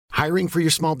Hiring for your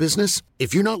small business?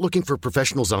 If you're not looking for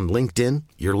professionals on LinkedIn,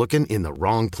 you're looking in the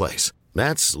wrong place.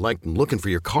 That's like looking for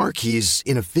your car keys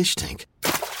in a fish tank.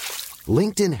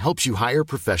 LinkedIn helps you hire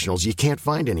professionals you can't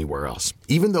find anywhere else,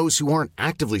 even those who aren't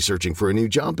actively searching for a new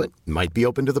job but might be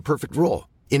open to the perfect role.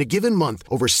 In a given month,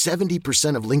 over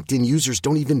 70% of LinkedIn users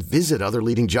don't even visit other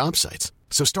leading job sites.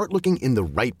 So start looking in the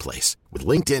right place. With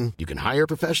LinkedIn, you can hire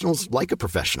professionals like a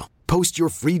professional. Post your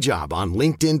free job on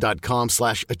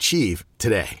linkedin.com/achieve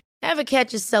today. Ever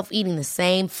catch yourself eating the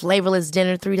same flavorless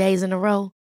dinner 3 days in a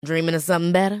row? Dreaming of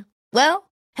something better?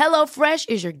 Well, HelloFresh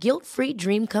is your guilt-free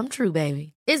dream come true,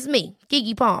 baby. It's me,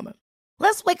 Keke Palmer.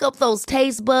 Let's wake up those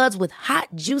taste buds with hot,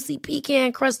 juicy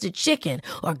pecan-crusted chicken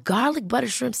or garlic butter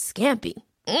shrimp scampi.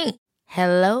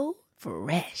 Hello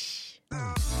Fresh.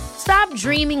 Stop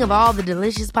dreaming of all the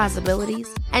delicious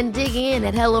possibilities and dig in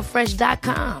at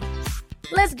HelloFresh.com.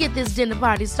 Let's get this dinner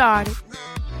party started.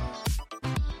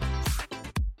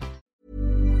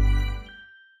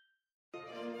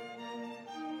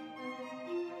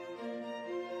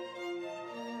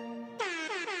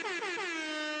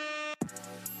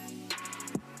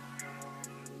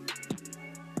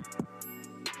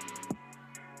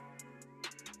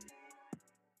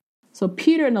 So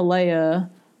Peter and Alea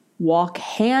walk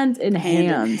hand in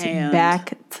hand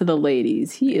back to the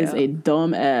ladies. He is a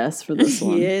dumb ass for this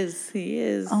one. He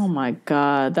is. Oh my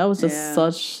God. That was just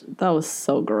that was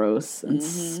so gross and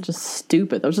just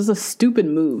stupid. That was just a stupid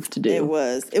move to do. It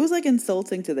was like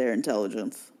insulting to their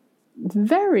intelligence.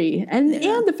 Very. And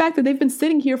the fact that they've been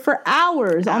sitting here for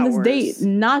hours on this date,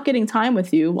 not getting time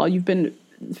with you while you've been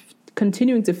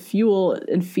continuing to fuel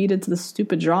and feed into the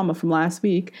stupid drama from last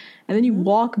week. And then you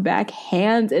walk back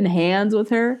hand in hand with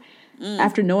her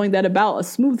after knowing that about a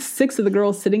smooth 6 of the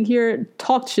girls sitting here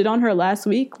talked shit on her last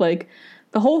week. Like,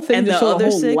 the whole thing just showed a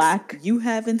whole 6 lack. You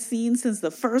haven't seen since the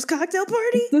first cocktail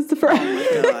party? This is the first.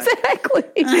 Exactly.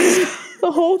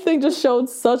 The whole thing just showed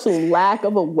such a lack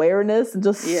of awareness and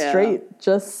just straight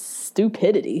just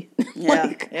stupidity.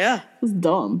 It was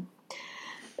dumb.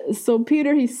 So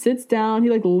Peter, he sits down. He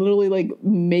literally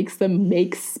makes them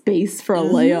make space for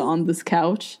Alea on this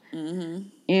couch,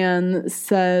 and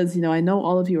says, I know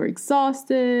all of you are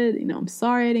exhausted. I'm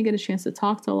sorry I didn't get a chance to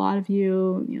talk to a lot of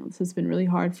you. This has been really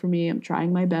hard for me. I'm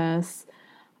trying my best,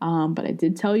 but I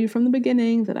did tell you from the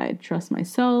beginning that I trust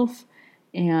myself,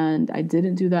 and I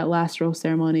didn't do that last rose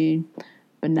ceremony,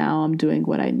 but now I'm doing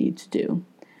what I need to do.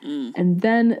 And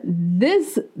then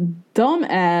this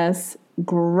dumbass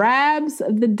grabs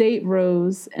the date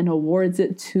rose and awards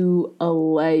it to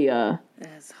Alea.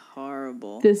 That's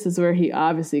horrible. This is where he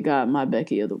obviously got my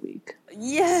Becky of the week.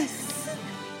 Yes.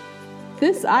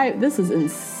 This is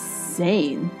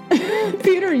insane.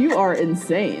 Peter, you are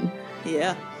insane.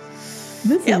 Yeah.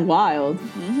 This is wild.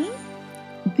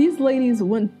 These ladies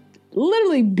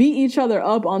literally beat each other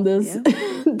up on this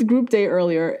group date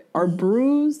earlier, are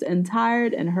bruised and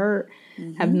tired and hurt,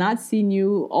 have not seen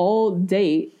you all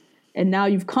date. And now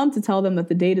you've come to tell them that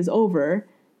the date is over.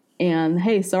 And,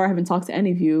 hey, sorry I haven't talked to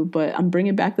any of you, but I'm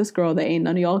bringing back this girl that ain't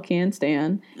none of y'all can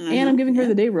stand. And I'm giving her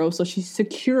the date rose, so she's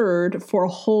secured for a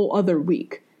whole other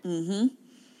week. Are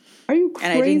you crazy?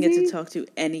 And I didn't get to talk to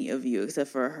any of you except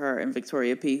for her and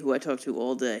Victoria P., who I talked to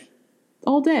all day.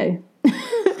 All day.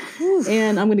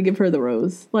 And I'm going to give her the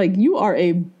rose. Like, you are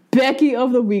a Becky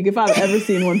of the week if I've ever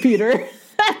seen one, Peter.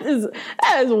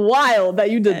 That is wild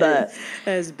that you did that.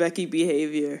 That is Becky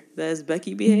behavior.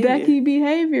 Becky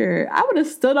behavior. I would have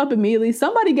stood up immediately.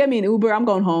 Somebody get me an Uber. I'm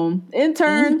going home.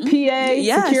 Intern,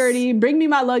 PA, security, bring me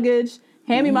my luggage,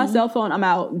 hand me my cell phone. I'm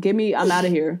out. I'm out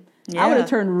of here. I would have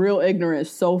turned real ignorant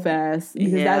so fast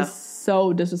because that's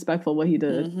so disrespectful what he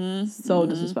did. So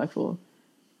disrespectful.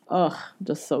 Ugh,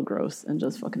 just so gross and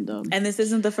just fucking dumb. And this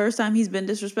isn't the first time he's been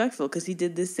disrespectful because he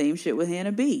did this same shit with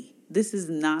Hannah B. This is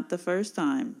not the first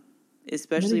time,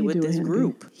 especially with this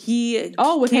group.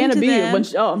 With Hannah B.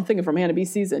 I'm thinking from Hannah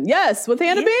B's season. Yes, with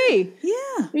Hannah B.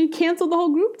 Yeah. He canceled the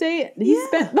whole group date. He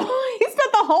spent the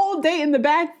whole date in the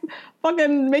back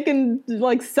fucking making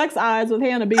sex eyes with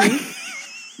Hannah B.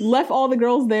 Left all the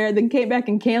girls there, then came back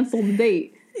and canceled the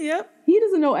date. Yep. He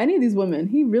doesn't know any of these women.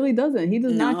 He really doesn't. He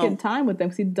does not get time with them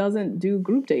because he doesn't do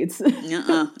group dates.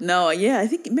 No, I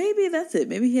think maybe that's it.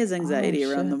 Maybe he has anxiety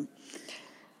around them.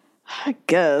 I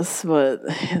guess, but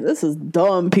this is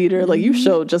dumb, Peter. Like, you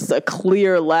showed just a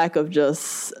clear lack of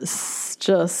just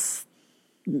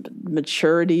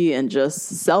maturity and just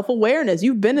self-awareness.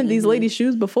 You've been in these ladies'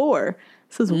 shoes before.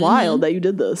 This is wild that you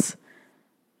did this.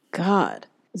 God.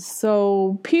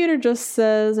 So Peter just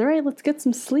says, all right, let's get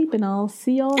some sleep and I'll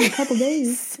see y'all in a couple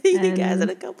days. See you guys in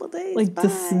a couple days. Like, bye.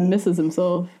 Dismisses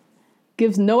himself.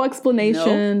 Gives no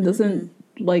explanation. Doesn't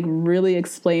like really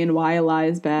explain why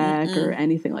Elia's back or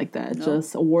anything like that. Nope.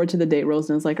 Just award to the date rose,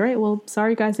 and it's like, all right, well,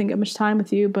 sorry guys, didn't get much time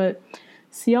with you, but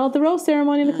see y'all at the rose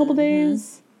ceremony in a couple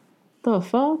days. The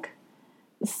fuck?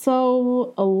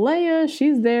 So Alea,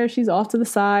 she's there. She's off to the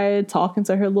side talking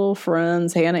to her little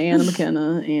friends, Hannah, Anna,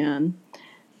 McKenna, and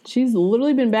she's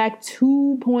literally been back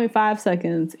 2.5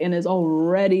 seconds and is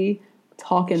already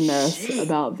talking mess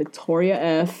about Victoria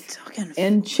F.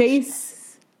 And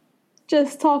Chase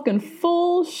just talking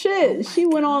full shit. She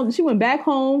went back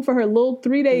home for her little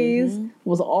 3 days,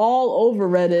 was all over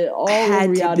Reddit, all over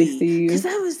Reality Steve. Because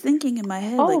I was thinking in my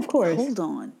head, of course. Hold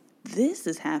on, this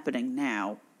is happening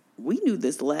now. We knew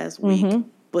this last week,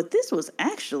 but this was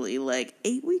actually like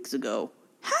 8 weeks ago.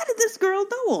 How did this girl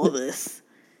know all this?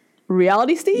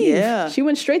 Reality Steve. Yeah. She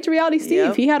went straight to Reality Steve.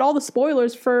 Yep. He had all the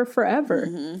spoilers for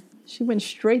forever. She went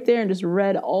straight there and just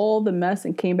read all the mess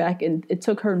and came back, and it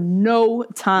took her no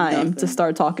time to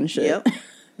start talking shit.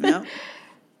 Yep.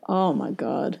 Oh my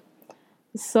God.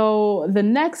 So the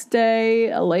next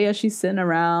day, Alea, she's sitting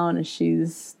around and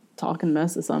she's talking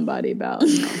mess to somebody about,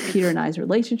 Peter and I's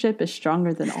relationship is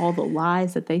stronger than all the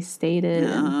lies that they stated.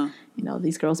 And,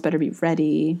 these girls better be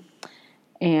ready.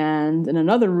 And in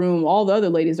another room, all the other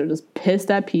ladies are just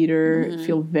pissed at Peter,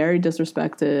 feel very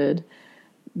disrespected.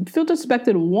 Feel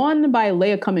disrespected, one, by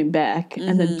Leia coming back,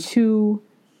 and then two,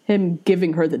 him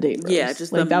giving her the date rose. Yeah,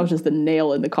 just that was just the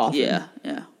nail in the coffin.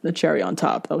 Yeah. The cherry on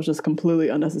top. That was just completely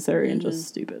unnecessary and just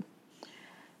stupid.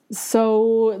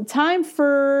 So, time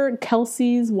for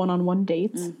Kelsey's one-on-one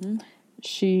date.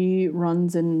 She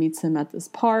runs and meets him at this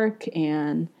park,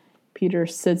 and Peter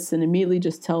sits and immediately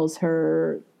just tells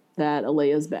her that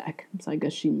Alea's back. So I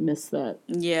guess she missed that.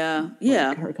 Yeah.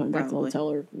 Her coming back to the hotel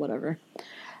or whatever.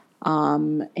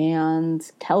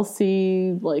 And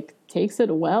Kelsey, takes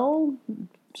it well.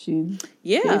 She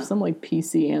gave some,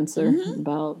 PC answer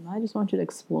about, I just want you to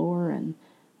explore and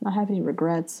not have any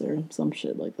regrets or some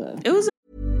shit like that. It was.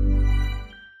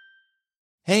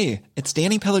 Hey, it's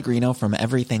Danny Pellegrino from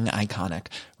Everything Iconic.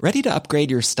 Ready to upgrade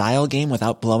your style game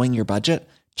without blowing your budget?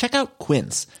 Check out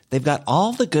Quince. They've got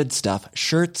all the good stuff,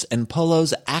 shirts and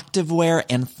polos, activewear,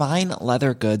 and fine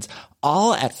leather goods,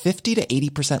 all at 50 to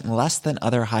 80% less than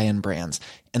other high-end brands.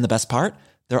 And the best part?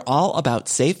 They're all about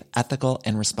safe, ethical,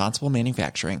 and responsible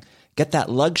manufacturing. Get that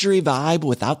luxury vibe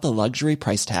without the luxury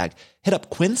price tag. Hit up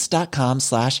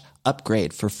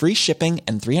quince.com/upgrade for free shipping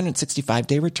and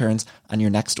 365-day returns on your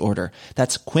next order.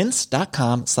 That's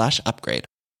quince.com/upgrade.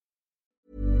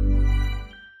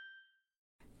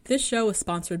 This show is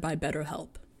sponsored by BetterHelp.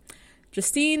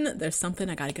 Justine, there's something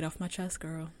I gotta get off my chest,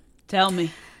 girl. Tell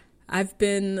me. I've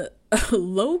been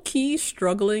low-key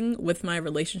struggling with my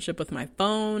relationship with my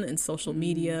phone and social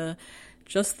media.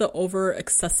 Just the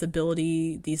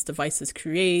over-accessibility these devices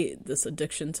create, this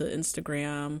addiction to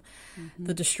Instagram,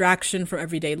 the distraction from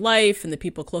everyday life and the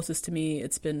people closest to me,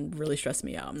 it's been really stressing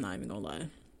me out. I'm not even gonna lie.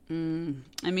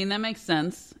 I mean, that makes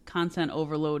sense. Content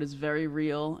overload is very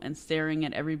real, and staring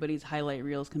at everybody's highlight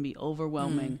reels can be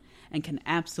overwhelming and can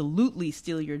absolutely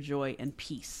steal your joy and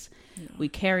peace. Yeah. We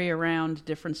carry around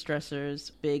different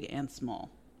stressors, big and small.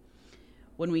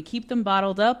 When we keep them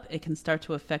bottled up, it can start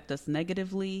to affect us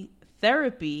negatively.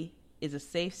 Therapy is a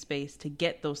safe space to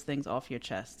get those things off your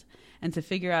chest and to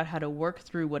figure out how to work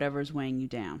through whatever's weighing you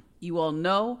down. You all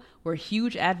know we're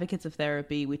huge advocates of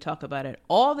therapy. We talk about it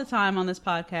all the time on this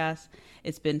podcast.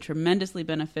 It's been tremendously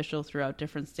beneficial throughout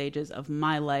different stages of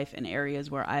my life and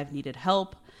areas where I've needed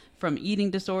help, from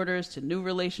eating disorders to new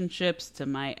relationships to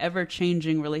my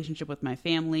ever-changing relationship with my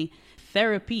family.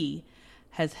 Therapy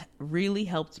has really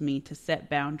helped me to set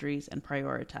boundaries and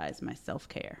prioritize my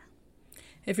self-care.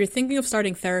 If you're thinking of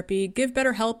starting therapy, give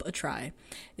BetterHelp a try.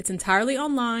 It's entirely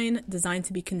online, designed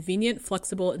to be convenient,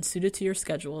 flexible, and suited to your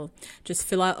schedule. Just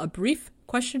fill out a brief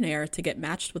questionnaire to get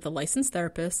matched with a licensed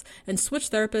therapist and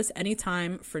switch therapists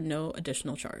anytime for no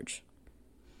additional charge.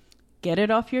 Get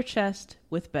it off your chest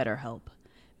with BetterHelp.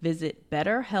 Visit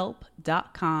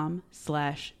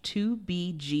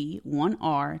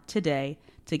betterhelp.com/2BG1R today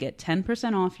to get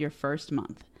 10% off your first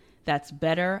month. That's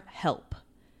BetterHelp.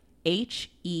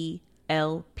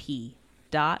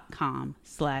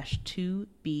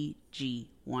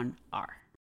 HELP.com/2BG1R.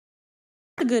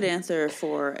 A good answer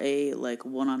for a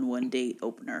one-on-one date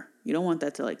opener. You don't want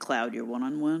that to cloud your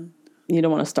one-on-one. You don't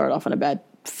want to start off on a bad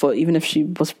foot, even if she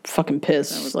was fucking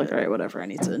pissed. She's all right, whatever, I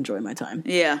need to enjoy my time.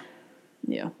 Yeah.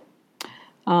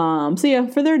 So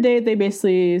for their date, they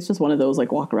basically, it's just one of those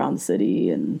walk around the city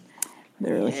and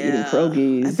they're eating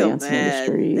pierogies, dancing in the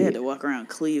street. They had to walk around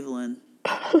Cleveland.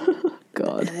 God.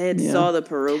 God. They had saw the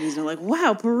pierogies and they're like,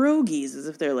 wow, pierogies, as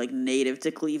if they're like native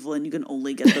to Cleveland. You can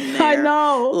only get them there. I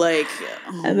know. Like,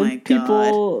 oh and my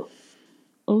people,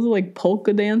 was it like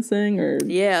polka dancing or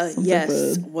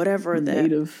whatever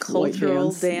that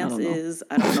cultural dance is.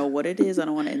 I don't know what it is. I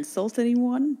don't want to insult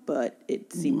anyone, but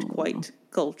it seemed quite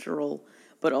cultural,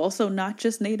 but also not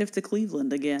just native to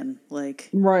Cleveland again. Like,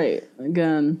 right.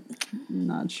 Again,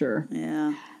 not sure.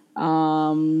 Yeah.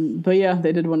 But yeah,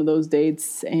 they did one of those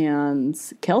dates, and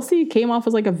Kelsey came off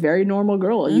as like a very normal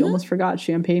girl. You almost forgot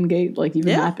Champagne Gate like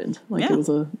even happened. Like it was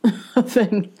a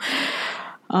thing.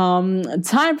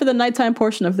 Time for the nighttime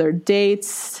portion of their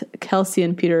dates. Kelsey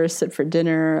and Peter sit for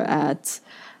dinner at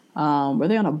were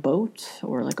they on a boat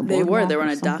or like a boardwalk? They were on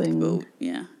a docked boat.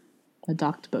 Yeah. A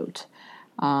docked boat.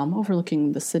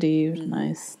 Overlooking the city. It was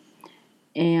nice.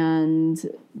 And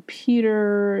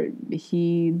Peter,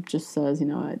 he just says,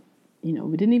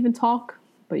 we didn't even talk,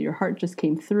 but your heart just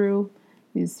came through.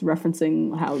 He's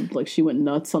referencing how like she went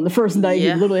nuts on the first night.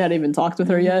 He literally hadn't even talked with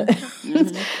her yet.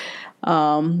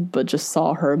 But just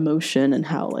saw her emotion and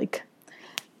how like,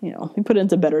 he put it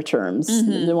into better terms.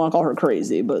 Didn't want to call her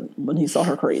crazy, but when he saw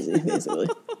her crazy, basically.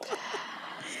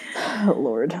 Oh,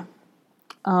 Lord.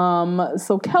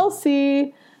 So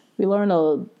Kelsey, we learned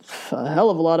a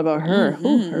hell of a lot about her,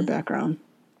 her background.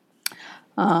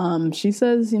 She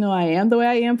says, I am the way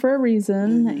I am for a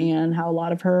reason, and how a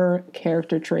lot of her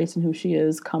character traits and who she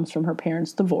is comes from her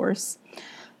parents' divorce.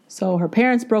 So her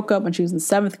parents broke up when she was in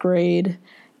 7th grade,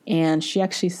 and she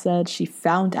actually said she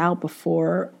found out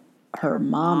before her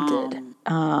mom did.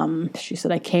 She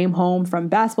said, I came home from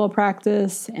basketball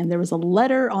practice, and there was a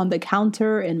letter on the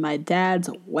counter in my dad's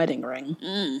wedding ring.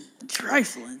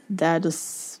 Trifling. Dad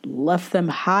just left them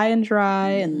high and dry,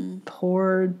 and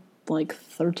poor, like,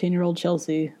 13-year-old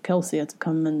Kelsey had to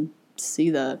come and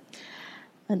see that.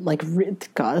 And, like,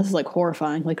 God, this is, like,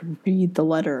 horrifying. Like, read the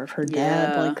letter of her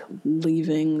dad, like,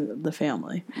 leaving the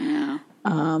family. Yeah.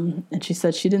 And she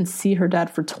said she didn't see her dad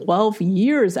for 12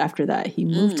 years after that. He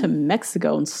moved to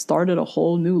Mexico and started a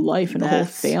whole new life and a whole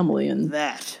family. And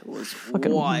that was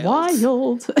fucking wild.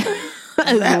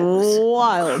 That was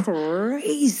wild.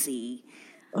 Crazy.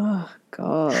 Oh,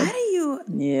 God. How do you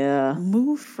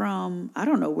move from, I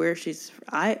don't know where she's,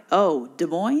 Des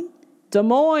Moines? Des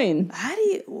Moines. How do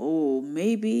you,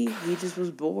 maybe he just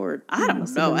was bored. I don't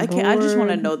know. I just want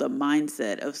to know the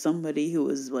mindset of somebody who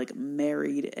was like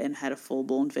married and had a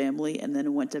full-blown family and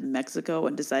then went to Mexico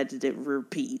and decided to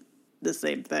repeat the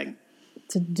same thing.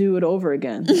 To do it over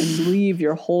again and leave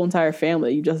your whole entire family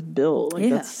that you just built. Like,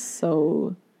 that's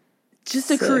so... Just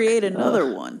to create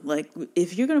another one. Like,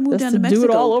 if you're going to move down to do Mexico, it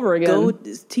all over again. Go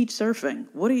teach surfing.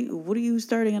 What are you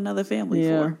starting another family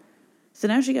for? So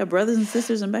now she got brothers and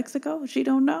sisters in Mexico? She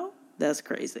don't know? That's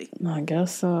crazy. I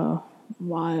guess so.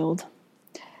 Wild.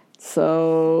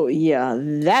 So, yeah,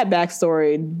 that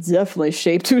backstory definitely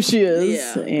shaped who she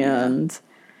is. And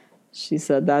she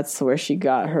said that's where she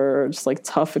got her just like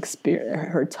tough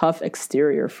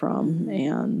exterior from.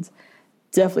 And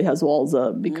definitely has walls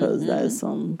up because that is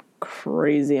some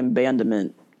crazy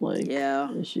abandonment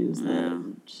issues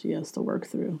that she has to work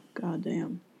through. God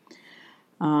damn.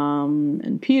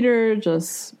 And Peter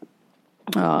just,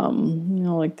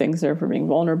 like thanks her for being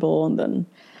vulnerable and then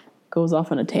goes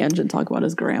off on a tangent, talk about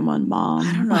his grandma and mom.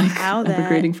 I don't know how that...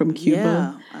 Immigrating from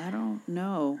Cuba. Yeah, I don't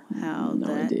know how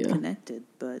connected,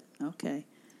 but okay.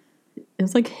 It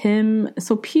was like him.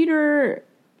 So Peter,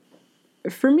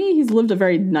 for me, he's lived a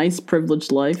very nice,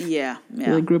 privileged life. Yeah.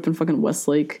 He grew up in fucking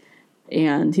Westlake.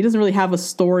 And he doesn't really have a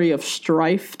story of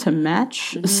strife to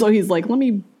match. So he's like, let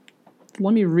me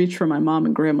reach for my mom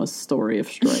and grandma's story of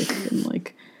strife and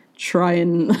like try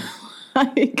and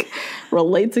like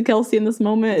relate to Kelsey in this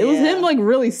moment. It was him like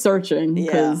really searching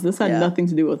because this had nothing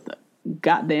to do with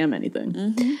goddamn anything.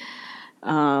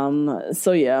 But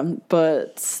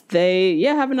they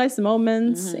have a nice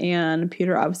moment, and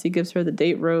Peter obviously gives her the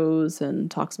date rose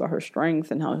and talks about her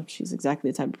strength and how she's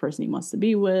exactly the type of person he wants to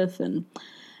be with and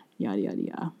yada yada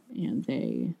yada. And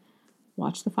they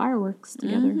watch the fireworks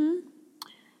together.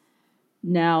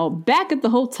 Now, back at the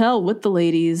hotel with the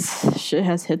ladies, shit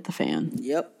has hit the fan.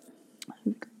 Yep.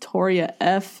 Victoria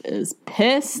F is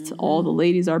pissed. All the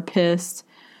ladies are pissed.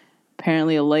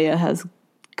 Apparently, Alea has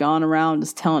gone around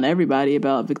just telling everybody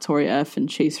about Victoria F and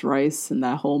Chase Rice and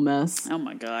that whole mess. Oh,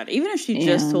 my God. Even if she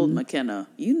just told McKenna,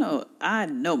 I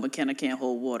know McKenna can't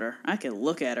hold water. I can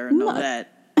look at her and know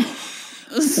that.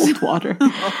 Hold water.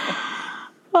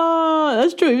 Oh,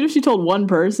 that's true. Even if she told one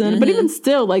person. But even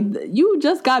still, like, you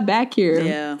just got back here.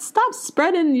 Yeah. Stop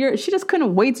spreading she just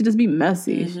couldn't wait to just be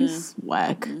messy. She's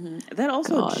whack. That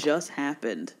also just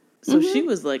happened. So she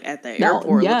was like at the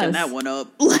airport looking that one up.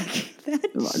 Like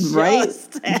that right?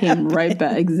 Came right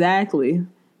back. Exactly.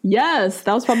 Yes,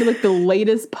 that was probably like the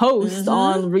latest post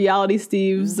on Reality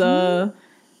Steve's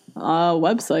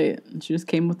website. She just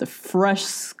came with the fresh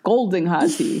scolding hot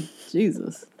tea.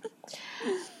 Jesus.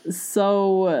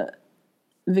 So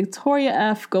Victoria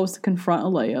F goes to confront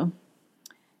Alea,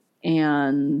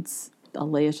 and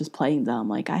Alea's just playing dumb.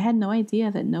 Like, I had no idea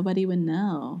that nobody would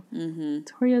know.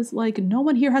 Victoria's like, no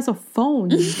one here has a phone,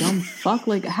 you dumb fuck.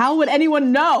 Like, how would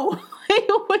anyone know?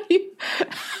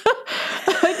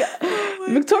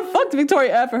 Fucked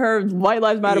Victoria F for her White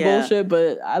Lives Matter bullshit,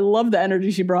 but I love the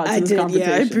energy she brought to this conversation.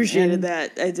 Yeah, I appreciated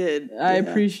that. I did. I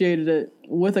appreciated it.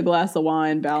 With a glass of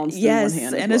wine balanced in one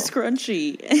hand. And a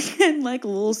scrunchie. And like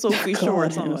little Sophie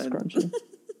shorts on.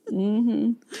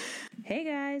 Hey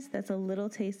guys, that's a little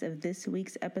taste of this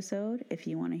week's episode. If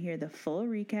you want to hear the full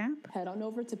recap, head on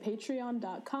over to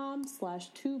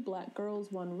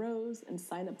patreon.com/2blackgirls1rose and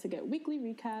sign up to get weekly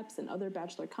recaps and other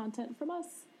Bachelor content from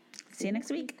us. See you next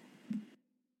week.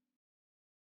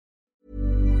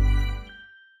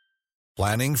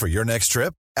 Planning for your next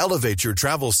trip? Elevate your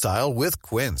travel style with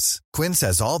Quince. Quince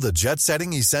has all the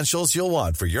jet-setting essentials you'll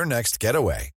want for your next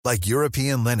getaway, like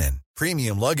European linen,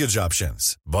 premium luggage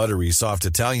options, buttery soft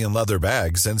Italian leather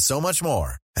bags, and so much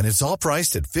more. And it's all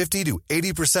priced at 50 to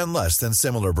 80% less than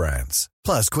similar brands.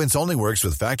 Plus, Quince only works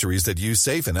with factories that use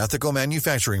safe and ethical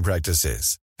manufacturing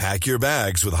practices. Pack your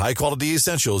bags with high-quality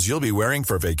essentials you'll be wearing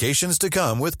for vacations to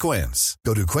come with Quince.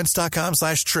 Go to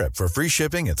quince.com/trip for free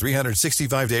shipping and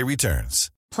 365-day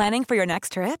returns. Planning for your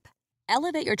next trip?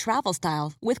 Elevate your travel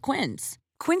style with Quince.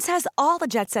 Quince has all the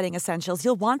jet-setting essentials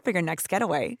you'll want for your next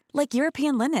getaway, like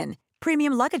European linen,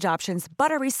 premium luggage options,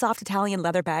 buttery soft Italian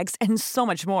leather bags, and so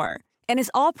much more. And is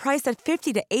all priced at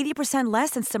 50 to 80% less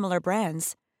than similar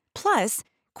brands. Plus,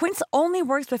 Quince only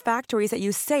works with factories that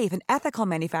use safe and ethical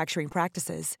manufacturing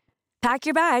practices. Pack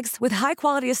your bags with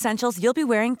high-quality essentials you'll be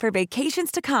wearing for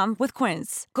vacations to come with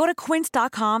Quince. Go to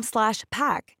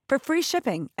quince.com/pack for free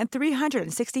shipping and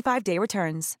 365-day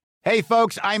returns. Hey,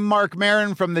 folks, I'm Mark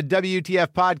Maron from the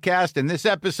WTF Podcast, and this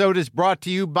episode is brought to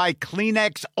you by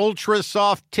Kleenex Ultra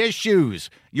Soft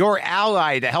Tissues, your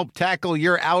ally to help tackle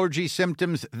your allergy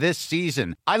symptoms this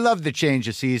season. I love the change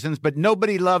of seasons, but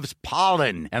nobody loves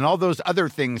pollen and all those other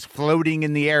things floating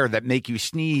in the air that make you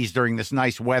sneeze during this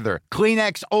nice weather.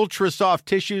 Kleenex Ultra Soft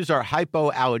Tissues are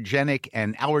hypoallergenic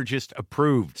and allergist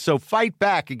approved, so fight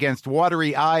back against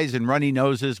watery eyes and runny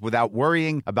noses without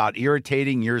worrying about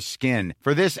irritating your skin.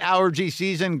 For this allergy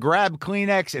season, grab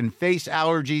Kleenex and face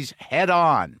allergies head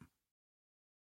on.